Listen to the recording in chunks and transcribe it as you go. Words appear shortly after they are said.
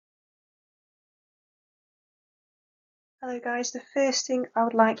Hello guys, the first thing I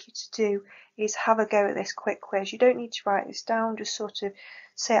would like you to do is have a go at this quick quiz. You don't need to write this down, just sort of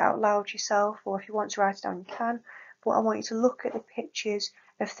say it out loud yourself, or if you want to write it down you can. But I want you to look at the pictures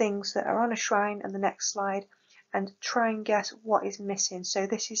of things that are on a shrine and the next slide and try and guess what is missing. So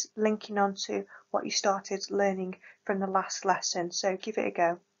this is linking on to what you started learning from the last lesson, so give it a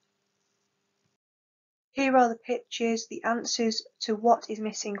go. Here are the pictures. The answers to what is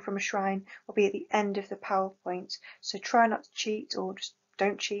missing from a shrine will be at the end of the PowerPoint, so try not to cheat, or just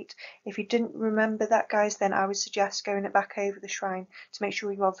don't cheat. If you didn't remember that, guys, then I would suggest going back over the shrine to make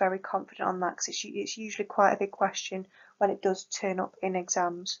sure you are very confident on that, because it's usually quite a big question when it does turn up in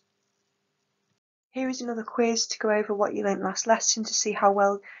exams. Here is another quiz to go over what you learnt last lesson to see how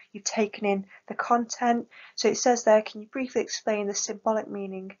well you've taken in the content. So it says there, can you briefly explain the symbolic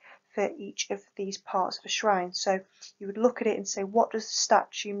meaning for each of these parts of a shrine? So you would look at it and say, what does the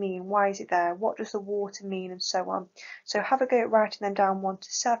statue mean? Why is it there? What does the water mean? And so on. So have a go at writing them down 1 to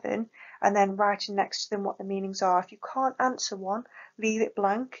 7 and then writing next to them what the meanings are. If you can't answer one, leave it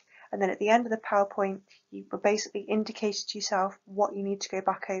blank. And then at the end of the PowerPoint, you basically indicated to yourself what you need to go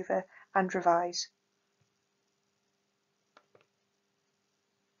back over and revise.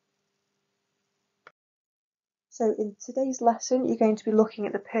 So in today's lesson, you're going to be looking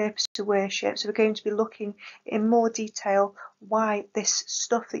at the purpose of worship. So we're going to be looking in more detail why this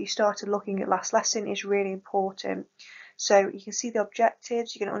stuff that you started looking at last lesson is really important. So you can see the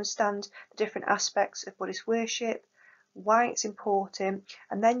objectives, you're going to understand the different aspects of Buddhist worship, why it's important,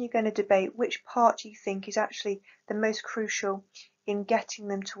 and then you're going to debate which part do you think is actually the most crucial in getting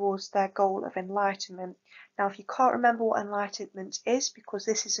them towards their goal of enlightenment. Now, if you can't remember what enlightenment is, because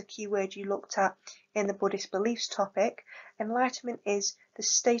this is a key word you looked at in the Buddhist beliefs topic, enlightenment is the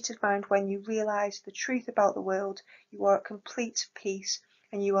state of mind when you realise the truth about the world, you are at complete peace,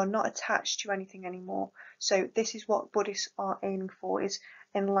 and you are not attached to anything anymore. So this is what Buddhists are aiming for, is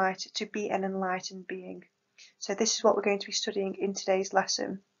to be an enlightened being. So this is what we're going to be studying in today's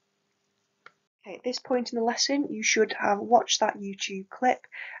lesson. Okay, at this point in the lesson, you should have watched that YouTube clip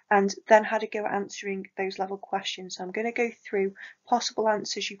and then had a go at answering those level questions. So I'm going to go through possible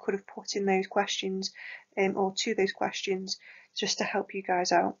answers you could have put in those questions or to those questions just to help you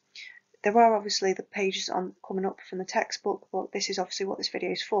guys out. There are obviously the pages coming up from the textbook, but this is obviously what this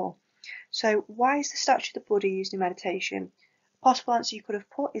video is for. So why is the statue of the Buddha used in meditation? A possible answer you could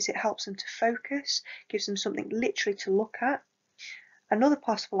have put is it helps them to focus, gives them something literally to look at. Another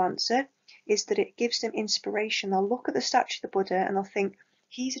possible answer is that it gives them inspiration. They'll look at the statue of the Buddha and they'll think,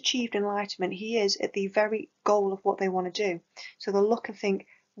 he's achieved enlightenment, he is at the very goal of what they want to do. So they'll look and think,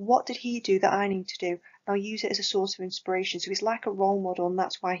 what did he do that I need to do? And they'll use it as a source of inspiration. So he's like a role model, and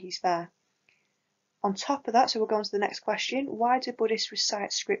that's why he's there. On top of that, so we'll go on to the next question, why do Buddhists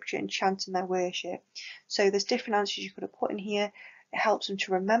recite scripture and chant in their worship? So there's different answers you could have put in here. It helps them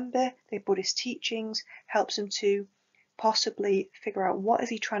to remember the Buddhist teachings, helps them to possibly figure out what is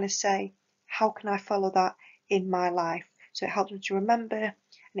he trying to say, how can I follow that in my life? So it helps them to remember, and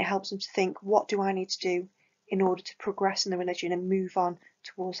it helps them to think, what do I need to do in order to progress in the religion and move on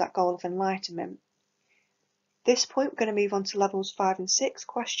towards that goal of enlightenment? At this point, we're going to move on to levels 5 and 6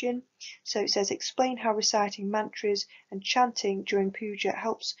 question. So it says, explain how reciting mantras and chanting during puja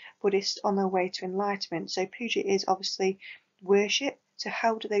helps Buddhists on their way to enlightenment. So puja is obviously worship. So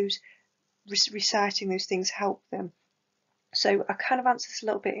how do those reciting those things help them? So I kind of answered this a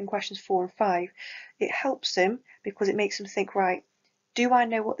little bit in questions 4 and 5. It helps them because it makes them think, right, do I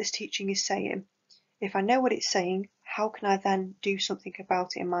know what this teaching is saying? If I know what it's saying, how can I then do something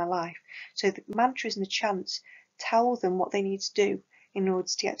about it in my life? So the mantras and the chants tell them what they need to do in order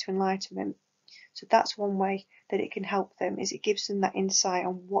to get to enlightenment. So that's one way that it can help them, is it gives them that insight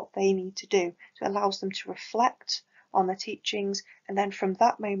on what they need to do. So it allows them to reflect on their teachings and then from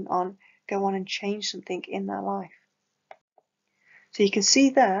that moment on, go on and change something in their life. So you can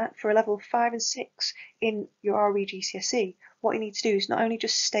see there for a level 5 and 6 in your RE GCSE, what you need to do is not only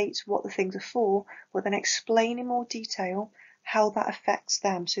just state what the things are for, but then explain in more detail how that affects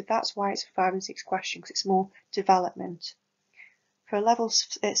them. So that's why it's a 5 and 6 question, because it's more development. For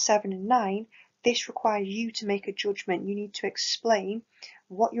levels 7 and 9, this requires you to make a judgment. You need to explain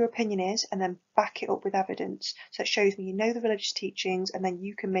what your opinion is and then back it up with evidence. So it shows me you know the religious teachings and then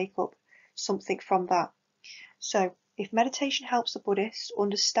you can make up something from that. So if meditation helps the Buddhists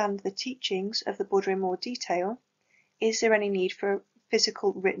understand the teachings of the Buddha in more detail, is there any need for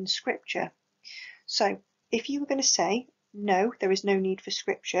physical written scripture? So if you were going to say, no, there is no need for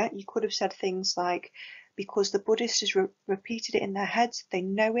scripture, you could have said things like, because the Buddhist has repeated it in their heads, they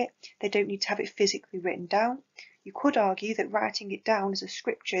know it, they don't need to have it physically written down. You could argue that writing it down as a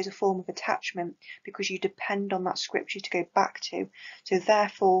scripture is a form of attachment because you depend on that scripture to go back to. So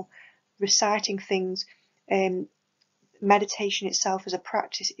therefore, reciting things, meditation itself as a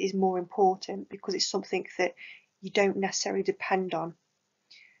practice is more important because it's something that you don't necessarily depend on.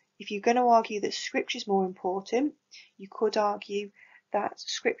 If you're going to argue that scripture is more important, you could argue that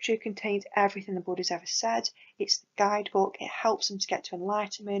scripture contains everything the Buddha's ever said. It's the guidebook. It helps them to get to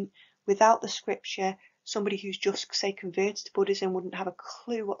enlightenment. Without the scripture, somebody who's just, say, converted to Buddhism wouldn't have a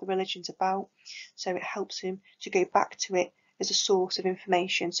clue what the religion's about. So it helps him to go back to it as a source of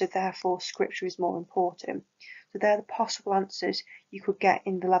information. So therefore, scripture is more important. So they're the possible answers you could get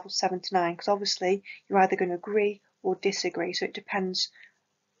in the level 7 to 9, because obviously you're either going to agree or disagree. So it depends.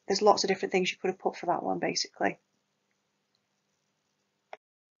 There's lots of different things you could have put for that one, basically.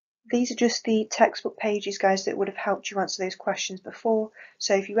 These are just the textbook pages, guys, that would have helped you answer those questions before.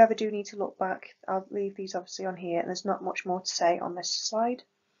 So if you ever do need to look back, I'll leave these obviously on here, and there's not much more to say on this slide.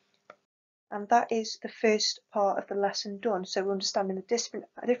 And that is the first part of the lesson done. So we're understanding the different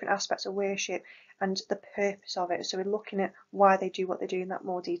aspects of worship and the purpose of it. So we're looking at why they do what they do in that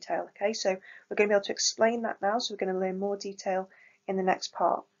more detail. Okay, so we're going to be able to explain that now. So we're going to learn more detail in the next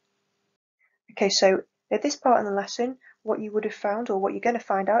part. Okay, so at this part in the lesson, what you would have found, or what you're going to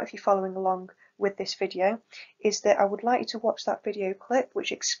find out if you're following along with this video, is that I would like you to watch that video clip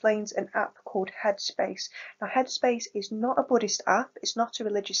which explains an app called Headspace. Now, Headspace is not a Buddhist app, it's not a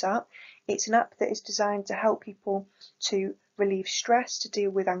religious app, it's an app that is designed to help people to relieve stress, to deal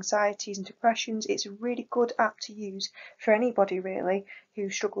with anxieties and depressions. It's a really good app to use for anybody really who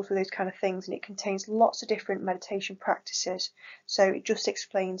struggles with those kind of things, and it contains lots of different meditation practices. So it just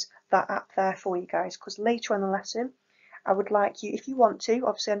explains that app there for you guys, because later on in the lesson I would like you, if you want to,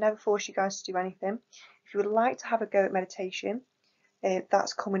 obviously I never force you guys to do anything, if you would like to have a go at meditation,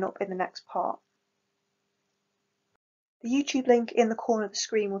 that's coming up in the next part. The YouTube link in the corner of the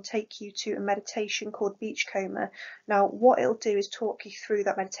screen will take you to a meditation called Beachcomber. Now, what it'll do is talk you through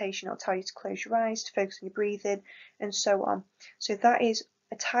that meditation. It'll tell you to close your eyes, to focus on your breathing, and so on. So that is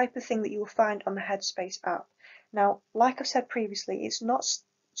a type of thing that you will find on the Headspace app. Now, like I've said previously, it's not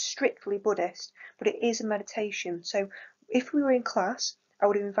strictly Buddhist, but it is a meditation. So if we were in class, I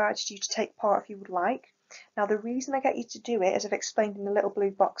would have invited you to take part if you would like. Now, the reason I get you to do it, as I've explained in the little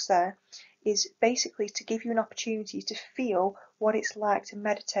blue box there, is basically to give you an opportunity to feel what it's like to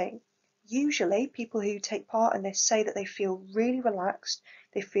meditate. Usually, people who take part in this say that they feel really relaxed.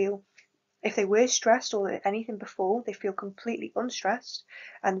 They feel, if they were stressed or anything before, they feel completely unstressed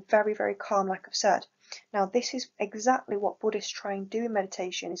and very, very calm, like I've said. Now, this is exactly what Buddhists try and do in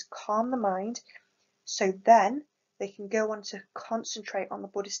meditation, is calm the mind, so then they can go on to concentrate on the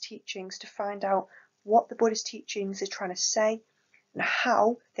Buddhist teachings to find out what the Buddhist teachings are trying to say and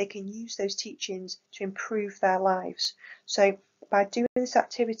how they can use those teachings to improve their lives. So by doing this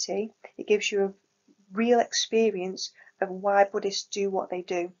activity, it gives you a real experience of why Buddhists do what they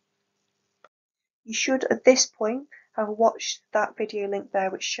do. You should, at this point, have watched that video link there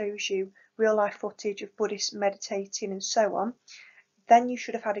which shows you real life footage of Buddhists meditating and so on. Then you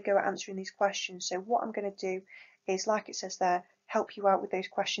should have had a go at answering these questions. So what I'm going to do is, like it says there, help you out with those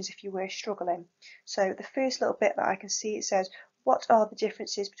questions if you were struggling. So the first little bit that I can see, it says, what are the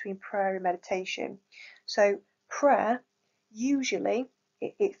differences between prayer and meditation? So prayer, usually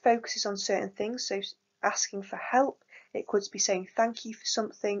it focuses on certain things, so asking for help, it could be saying thank you for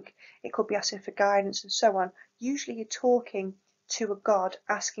something, it could be asking for guidance and so on. Usually you're talking to a God,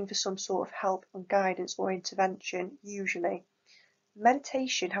 asking for some sort of help and guidance or intervention, usually.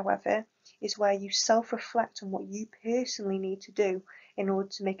 Meditation, however, is where you self-reflect on what you personally need to do in order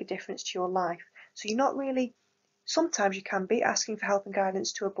to make a difference to your life. So you're not really, sometimes you can be asking for help and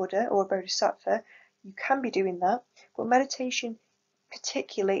guidance to a Buddha or a Bodhisattva, you can be doing that, but meditation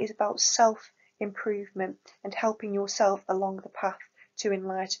particularly is about self-improvement and helping yourself along the path to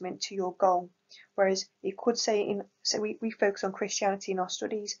enlightenment, to your goal. Whereas you could say, so we focus on Christianity in our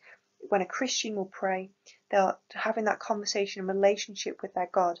studies. When a Christian will pray, they're having that conversation and relationship with their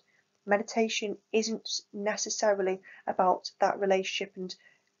God. Meditation isn't necessarily about that relationship and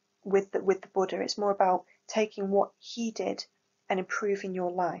with the Buddha. It's more about taking what he did and improving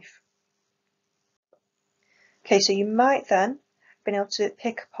your life. Okay, so you might then been able to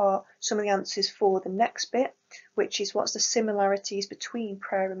pick apart some of the answers for the next bit, which is what's the similarities between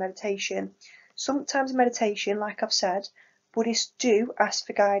prayer and meditation. Sometimes in meditation, like I've said, Buddhists do ask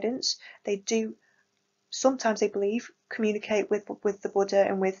for guidance. They do, sometimes they believe, communicate with the Buddha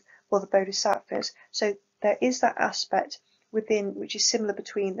and with other Bodhisattvas. So there is that aspect within which is similar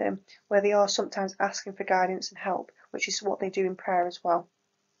between them, where they are sometimes asking for guidance and help, which is what they do in prayer as well.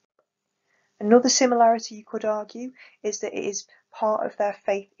 Another similarity you could argue is that it is part of their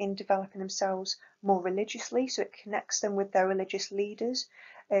faith in developing themselves more religiously, so it connects them with their religious leaders,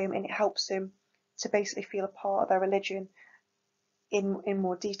 and it helps them to basically feel a part of their religion in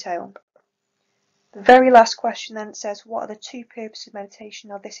more detail. The very last question then says, what are the two purposes of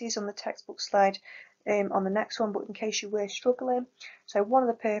meditation? Now this is on the textbook slide on the next one, but in case you were struggling. So one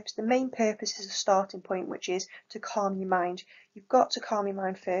of the main purpose is a starting point, which is to calm your mind. You've got to calm your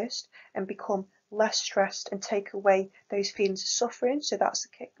mind first and become less stressed and take away those feelings of suffering. So that's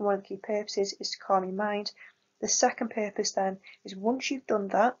one of the key purposes, is to calm your mind. The second purpose then is, once you've done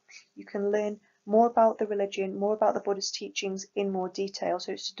that, you can learn more about the religion, more about the Buddhist teachings in more detail.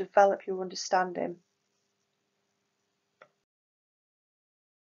 So it's to develop your understanding.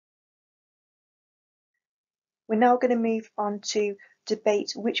 We're now going to move on to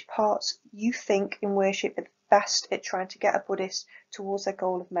debate which parts you think in worship are best at trying to get a Buddhist towards their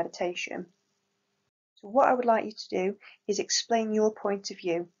goal of meditation. So what I would like you to do is explain your point of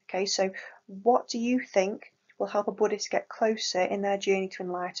view. Okay, so what do you think will help a Buddhist get closer in their journey to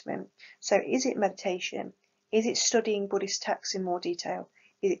enlightenment? So is it meditation? Is it studying Buddhist texts in more detail?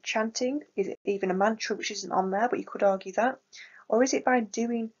 Is it chanting? Is it even a mantra, which isn't on there, but you could argue that? Or is it by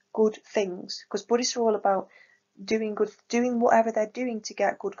doing good things? Because Buddhists are all about doing whatever they're doing to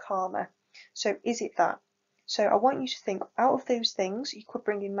get good karma. So is it that? So I want you to think, out of those things, you could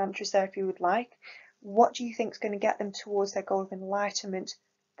bring in mantras there if you would like, what do you think is going to get them towards their goal of enlightenment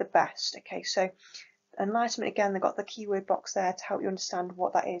the best? Okay, so enlightenment, again, they've got the keyword box there to help you understand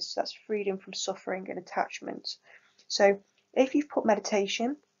what that is. So that's freedom from suffering and attachment. So if you've put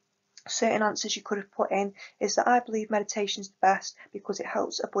meditation, certain answers you could have put in is that I believe meditation is the best because it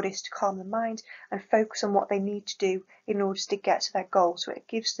helps a Buddhist to calm the mind and focus on what they need to do in order to get to their goal. So it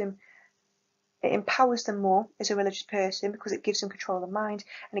empowers them more as a religious person because it gives them control of the mind,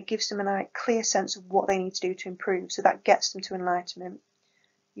 and it gives them a clear sense of what they need to do to improve. So that gets them to enlightenment.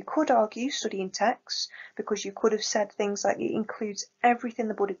 You could argue studying texts, because you could have said things like it includes everything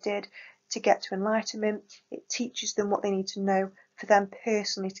the Buddha did to get to enlightenment. It teaches them what they need to know for them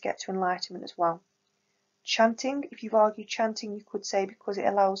personally to get to enlightenment as well. Chanting, if you've argued chanting, you could say because it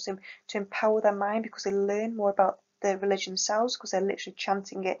allows them to empower their mind, because they learn more about the religion themselves, because they're literally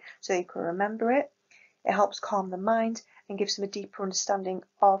chanting it so they can remember it. It helps calm the mind and gives them a deeper understanding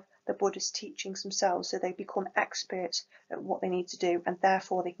of the Buddhist teachings themselves, so they become experts at what they need to do, and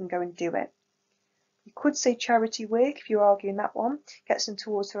therefore they can go and do it. You could say charity work, if you're arguing that one, gets them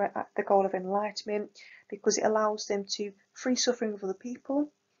towards the goal of enlightenment because it allows them to free suffering of other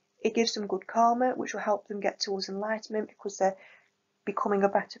people. It gives them good karma, which will help them get towards enlightenment because they're becoming a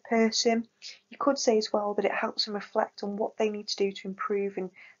better person. You could say as well that it helps them reflect on what they need to do to improve, and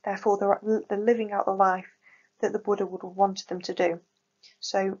therefore they're living out the life that the Buddha would have wanted them to do.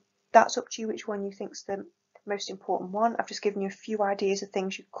 So that's up to you which one you think is the most important one. I've just given you a few ideas of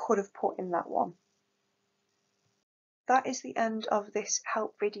things you could have put in that one. That is the end of this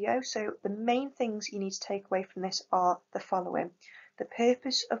help video. So the main things you need to take away from this are the following. The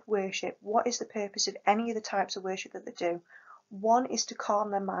purpose of worship. What is the purpose of any of the types of worship that they do? One is to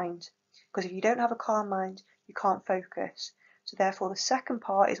calm their mind, because if you don't have a calm mind, you can't focus. So therefore the second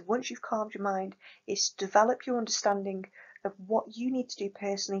part is, once you've calmed your mind, is to develop your understanding of what you need to do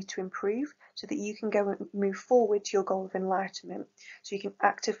personally to improve, so that you can go and move forward to your goal of enlightenment, so you can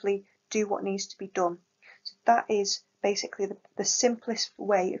actively do what needs to be done. So that is basically the simplest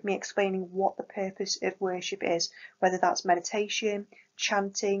way of me explaining what the purpose of worship is, whether that's meditation,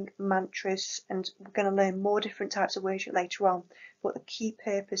 chanting, mantras, and we're going to learn more different types of worship later on. But the key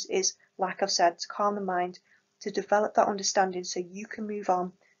purpose is, like I've said, to calm the mind, to develop that understanding so you can move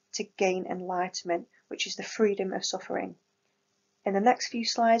on to gain enlightenment, which is the freedom of suffering. In the next few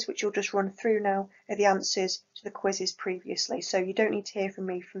slides, which you'll just run through now, are the answers to the quizzes previously. So you don't need to hear from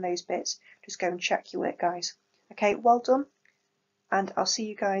me from those bits. Just go and check your work, guys. Okay, well done. And I'll see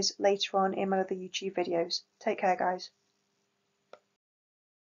you guys later on in my other YouTube videos. Take care, guys.